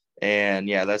 And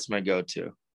yeah, that's my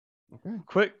go-to. Okay.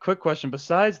 Quick question.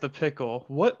 Besides the pickle,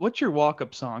 what's your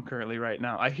walk-up song currently right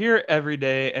now? I hear it every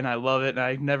day and I love it, and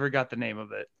I never got the name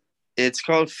of it. It's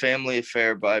called Family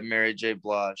Affair by Mary J.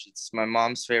 Blige. It's my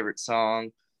mom's favorite song,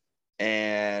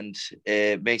 and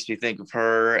it makes me think of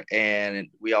her, and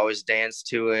we always dance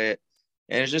to it.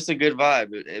 And it's just a good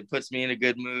vibe. It puts me in a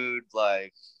good mood.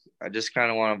 Like, I just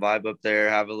kind of want to vibe up there,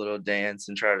 have a little dance,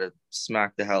 and try to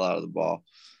smack the hell out of the ball.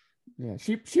 Yeah,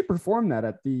 she performed that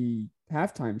at the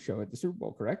halftime show at the Super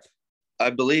Bowl, correct?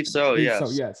 I believe so, yes. So,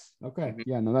 yes. Okay. Mm-hmm.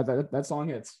 Yeah, no, that song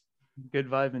hits. Good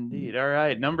vibe indeed. All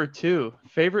right, number 2,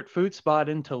 favorite food spot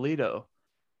in Toledo.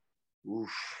 Oof.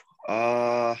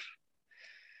 I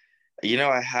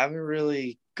haven't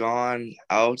really gone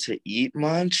out to eat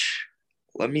much.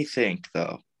 Let me think,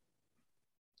 though.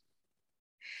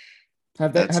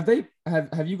 Have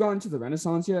you gone to the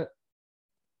Renaissance yet?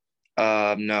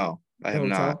 No, I have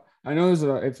not. I know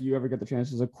if you ever get the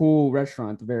chance, there's a cool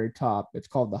restaurant at the very top. It's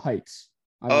called The Heights.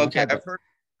 Okay, I've heard.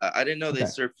 I didn't know they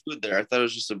serve food there. I thought it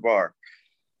was just a bar.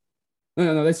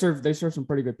 No. They serve some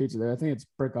pretty good pizza there. I think it's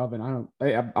brick oven.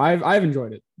 I've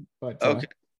enjoyed it. But okay,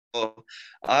 well,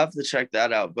 I'll have to check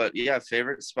that out. But yeah,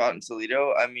 favorite spot in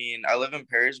Toledo. I mean, I live in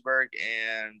Perrysburg,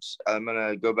 and I'm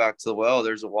gonna go back to the well.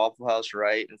 There's a Waffle House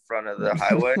right in front of the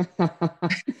highway.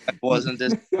 I wasn't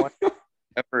disappointed.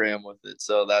 Ever am with it,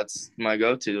 so that's my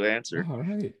go-to answer.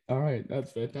 All right,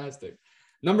 that's fantastic.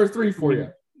 Number 3 for you.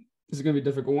 This is gonna be a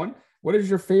difficult one. What is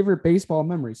your favorite baseball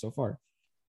memory so far?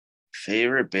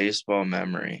 Favorite baseball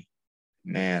memory,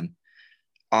 man.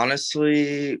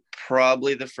 Honestly,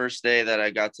 probably the first day that I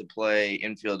got to play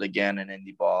infield again in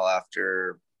indie ball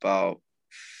after about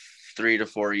 3 to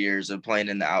 4 years of playing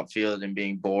in the outfield and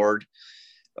being bored.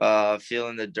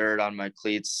 Feeling the dirt on my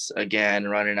cleats again,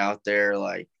 running out there,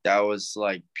 like that was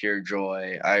like pure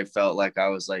joy. I felt like I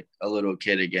was like a little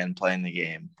kid again playing the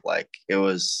game. Like it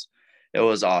was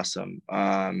awesome.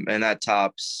 And that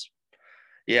tops,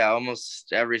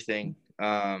 almost everything.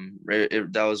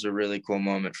 That was a really cool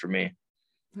moment for me.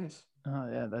 Nice. Oh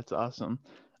yeah, that's awesome.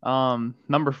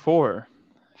 Number 4,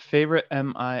 favorite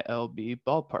MILB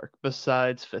ballpark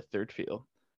besides Fifth Third Field.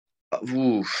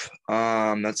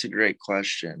 That's a great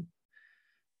question.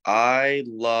 I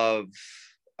love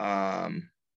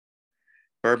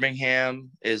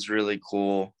Birmingham is really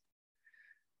cool.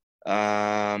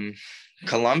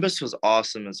 Columbus was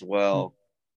awesome as well.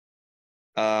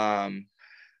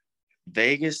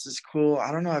 Vegas is cool.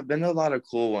 I don't know. I've been to a lot of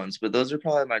cool ones, but those are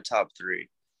probably my top three.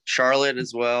 Charlotte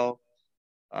as well.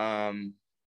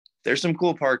 There's some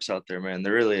cool parks out there, man.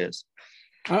 There really is.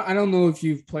 I don't know if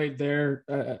you've played there.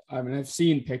 I mean, I've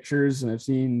seen pictures and I've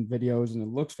seen videos, and it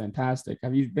looks fantastic.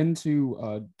 Have you been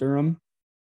to Durham?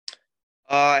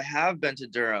 I have been to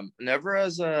Durham, never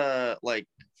as a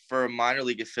for a minor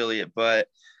league affiliate, but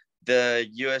the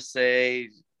USA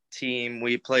team,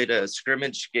 we played a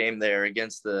scrimmage game there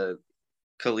against the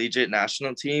collegiate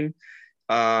national team,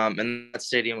 and that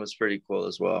stadium was pretty cool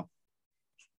as well.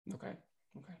 Okay.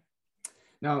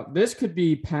 Now this could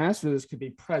be past or this could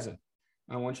be present.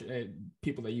 I want you,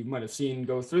 people that you might have seen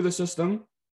go through the system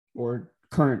or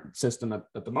current system at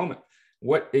the moment.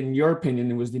 What, in your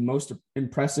opinion, was the most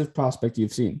impressive prospect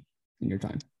you've seen in your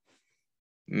time?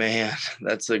 Man,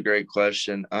 that's a great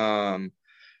question.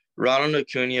 Ronald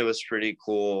Acuna was pretty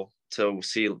cool to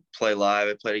see play live.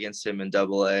 I played against him in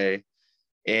Double-A,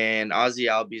 and Ozzie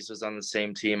Albies was on the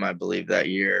same team, I believe, that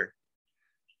year.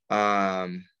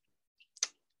 And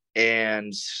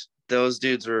those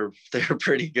dudes they were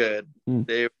pretty good.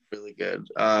 They were really good.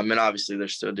 And obviously they're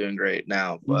still doing great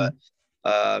now, but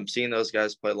seeing those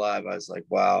guys play live, I was like,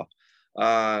 wow.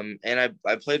 And I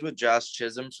played with Josh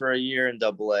Chisholm for a year in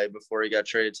Double-A before he got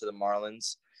traded to the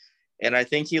Marlins. And I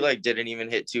think he didn't even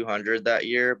hit 200 that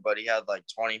year, but he had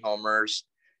 20 homers.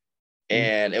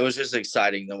 And it was just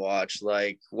exciting to watch.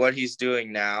 What he's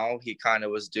doing now, he kind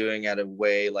of was doing at a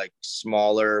way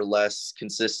smaller, less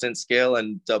consistent scale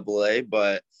in Double-A,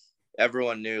 but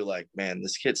everyone knew man,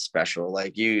 this kid's special.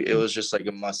 It was just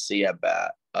a must see at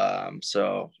bat.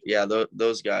 So yeah,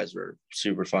 those guys were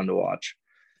super fun to watch.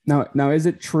 Now, is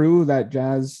it true that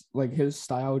Jazz, his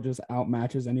style just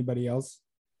outmatches anybody else?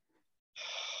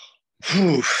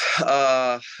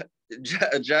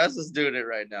 Jazz is doing it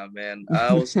right now, man.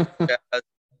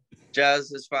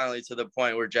 Jazz is finally to the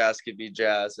point where Jazz could be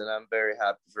Jazz, and I'm very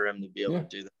happy for him to be able to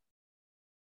do that.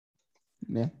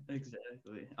 Yeah,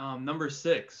 exactly. Number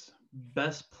 6,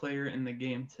 best player in the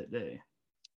game today.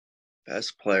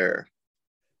 Best player,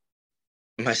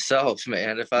 myself,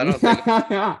 man. If I don't think,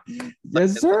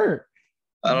 yes, sir.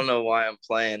 I don't know why I'm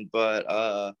playing,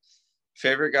 but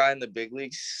favorite guy in the big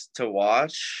leagues to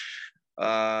watch.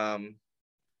 I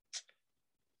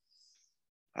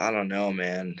don't know,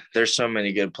 man. There's so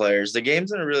many good players. The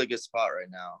game's in a really good spot right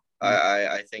now.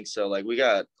 I think so. We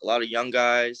got a lot of young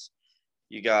guys.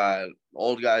 You got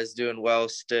old guys doing well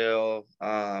still.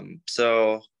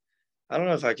 So I don't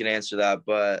know if I can answer that,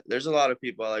 but there's a lot of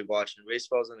people I like watching.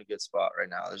 Baseball's in a good spot right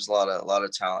now. There's a lot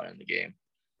of talent in the game.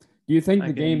 Do you think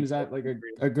the game is at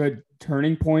a good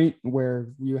turning point where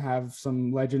you have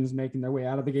some legends making their way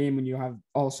out of the game and you have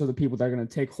also the people that are going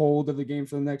to take hold of the game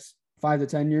for the next 5 to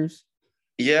 10 years?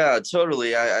 Yeah,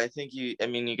 totally. I think you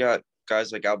got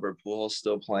guys like Albert Pujols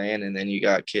still playing, and then you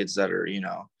got kids that are,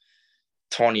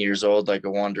 20 years old, like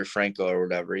a Wander Franco or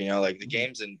whatever, the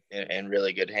game's in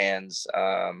really good hands.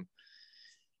 And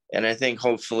I think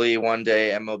hopefully one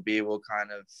day MLB will kind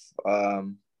of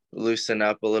loosen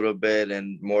up a little bit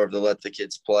and more of the let the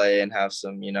kids play and have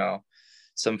some,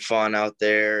 some fun out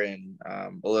there and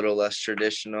a little less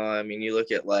traditional. I mean, you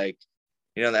look at the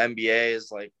NBA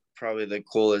is probably the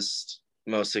coolest,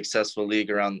 most successful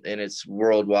league around, and it's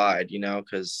worldwide,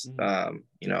 because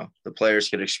the players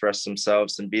could express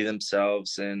themselves and be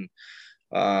themselves, and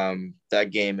that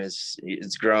game is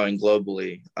growing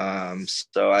globally.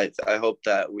 So I hope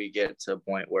that we get to a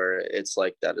point where it's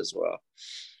like that as well.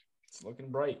 It's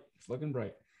looking bright.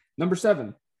 Number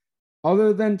 7,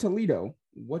 other than Toledo,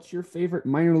 what's your favorite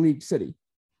minor league city?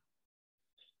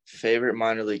 Favorite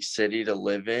minor league city to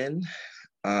live in?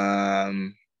 I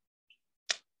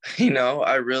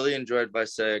really enjoyed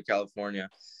Visalia, California.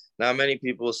 Not many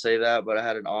people say that, but I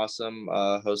had an awesome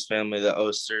host family, the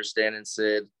Osters, Dan and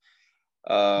Sid.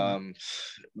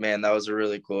 Man, that was a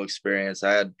really cool experience.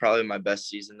 I had probably my best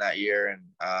season that year, and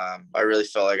I really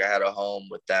felt like I had a home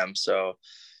with them. So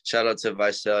shout out to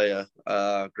Visalia.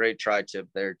 Great tri-tip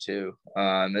there too.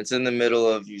 It's in the middle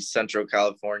of Central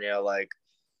California,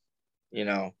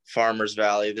 Farmers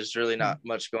Valley. There's really not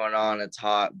much going on. It's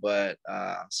hot, but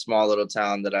small little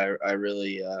town that I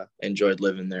really enjoyed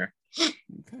living there.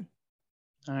 Okay.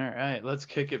 All right, let's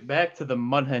kick it back to the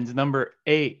Mud Hens. Number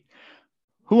 8.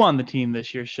 Who on the team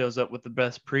this year shows up with the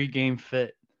best pregame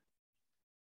fit?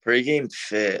 Pregame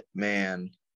fit,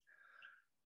 man.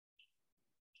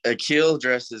 Akil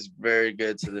dresses very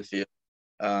good to the field.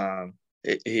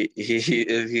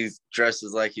 He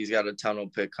dresses like he's got a tunnel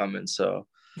pick coming, so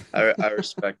I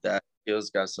respect that.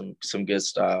 Akil's got some good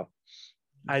style.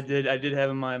 I did have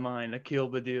in my mind Akil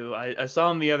Baddoo. I saw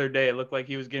him the other day. It looked like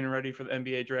he was getting ready for the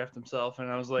NBA draft himself, and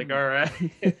I was like, all right.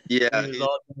 Yeah, he was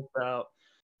all out.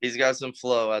 He's got some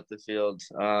flow at the field.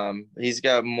 He's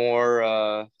got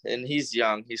more, and he's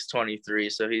young. He's 23,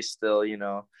 so he's still,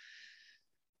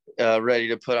 ready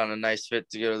to put on a nice fit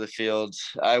to go to the field.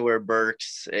 I wear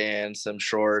Birks and some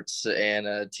shorts and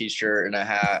a t-shirt and a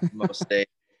hat most days.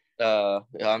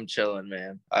 I'm chilling,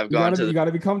 man. You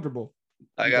gotta be comfortable.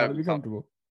 I gotta be comfortable.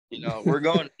 We're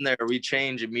going in there. We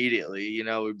change immediately.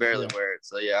 We barely wear it.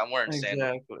 So yeah, I'm wearing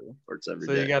sandals every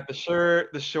day. You got the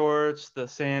shirt, the shorts, the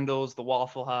sandals, the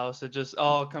Waffle House. It just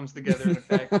all comes together in a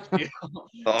package deal.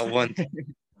 All one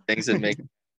things that make.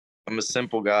 I'm a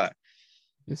simple guy.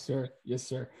 Yes, sir. Yes,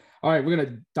 sir. All right, we're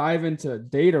gonna dive into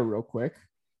data real quick.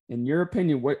 In your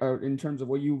opinion, what in terms of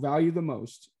what you value the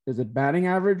most, is it batting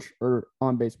average or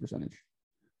on base percentage?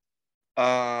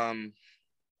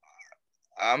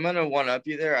 I'm gonna one up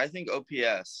you there. I think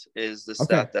OPS is the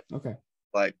stat that look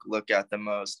at the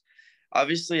most.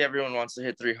 Obviously, everyone wants to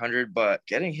hit 300, but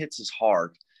getting hits is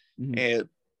hard, and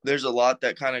there's a lot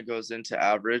that kind of goes into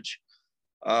average.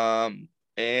 And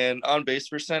on base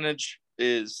percentage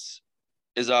is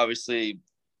obviously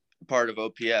part of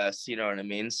OPS. You know what I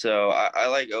mean? So I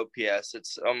like OPS.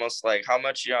 It's almost like how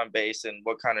much you're on base and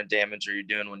what kind of damage are you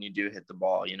doing when you do hit the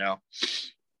ball. All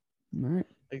right.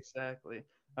 Exactly.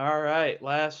 All right,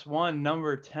 last one,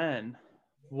 number 10.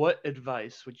 What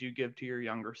advice would you give to your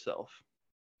younger self?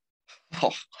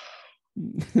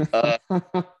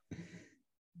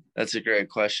 That's a great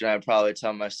question. I'd probably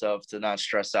tell myself to not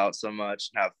stress out so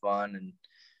much and have fun, and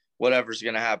whatever's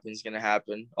going to happen is going to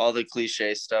happen. All the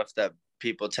cliche stuff that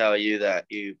people tell you that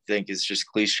you think is just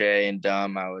cliche and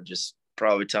dumb, I would just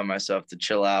probably tell myself to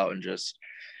chill out and just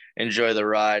enjoy the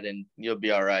ride, and you'll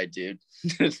be all right, dude.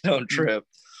 Don't trip.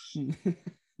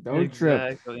 Don't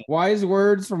trip. Wise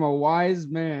words from a wise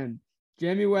man.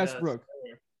 Jamie Westbrook,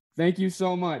 thank you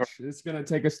so much. It's going to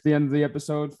take us to the end of the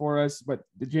episode for us, but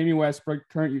the Jamie Westbrook,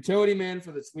 current utility man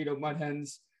for the Toledo Mud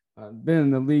Hens, been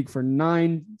in the league for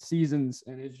 9 seasons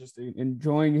and is just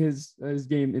enjoying his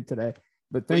game today.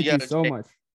 But thank you so much.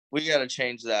 We got to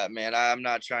change that, man. I'm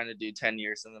not trying to do 10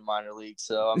 years in the minor league,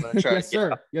 so I'm going to try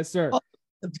Yes, sir.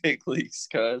 The big leagues,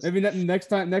 cuz. Maybe next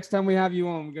time we have you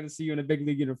on, we're going to see you in a big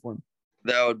league uniform.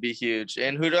 That would be huge.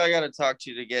 And who do I got to talk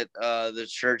to get the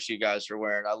shirts you guys are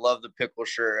wearing? I love the pickle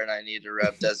shirt, and I need to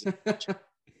rep Designated.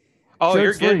 Oh,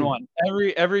 you're getting one.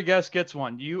 Every guest gets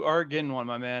one. You are getting one,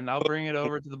 my man. I'll bring it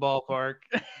over to the ballpark.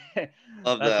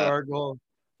 Love That's that. our goal.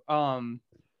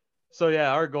 So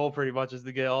yeah, our goal pretty much is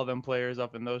to get all them players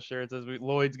up in those shirts.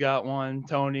 Lloyd's got one,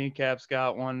 Tony, Cap's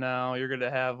got one now. You're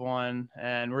gonna have one,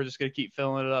 and we're just gonna keep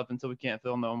filling it up until we can't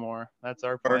fill no more. That's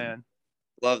our plan.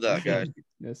 Love that, guys.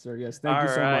 Yes, sir. Yes. Thank you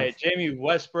so much. All right, Jamie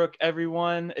Westbrook,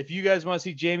 everyone. If you guys want to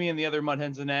see Jamie and the other Mud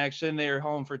Hens in action, they are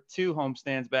home for 2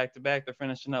 homestands back-to-back. They're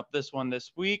finishing up this one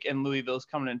this week, and Louisville's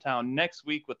coming in town next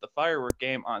week with the firework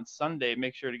game on Sunday.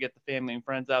 Make sure to get the family and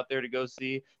friends out there to go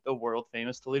see the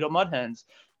world-famous Toledo Mud Hens.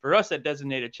 For us at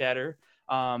Designated Chatter,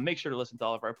 make sure to listen to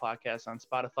all of our podcasts on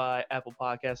Spotify, Apple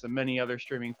Podcasts, and many other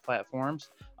streaming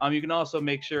platforms. You can also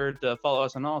make sure to follow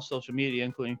us on all social media,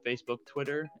 including Facebook,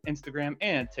 Twitter, Instagram,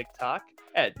 and TikTok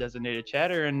at Designated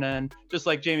Chatter. And then, just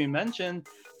like Jamie mentioned,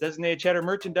 Designated Chatter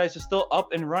merchandise is still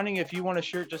up and running. If you want a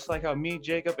shirt just like how me,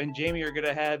 Jacob, and Jamie are going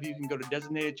to have, you can go to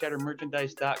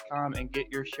DesignatedChatterMerchandise.com and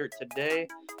get your shirt today.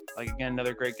 Like, again,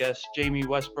 another great guest, Jamie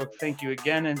Westbrook. Thank you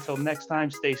again. Until next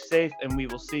time, stay safe, and we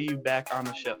will see you back on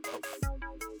the show.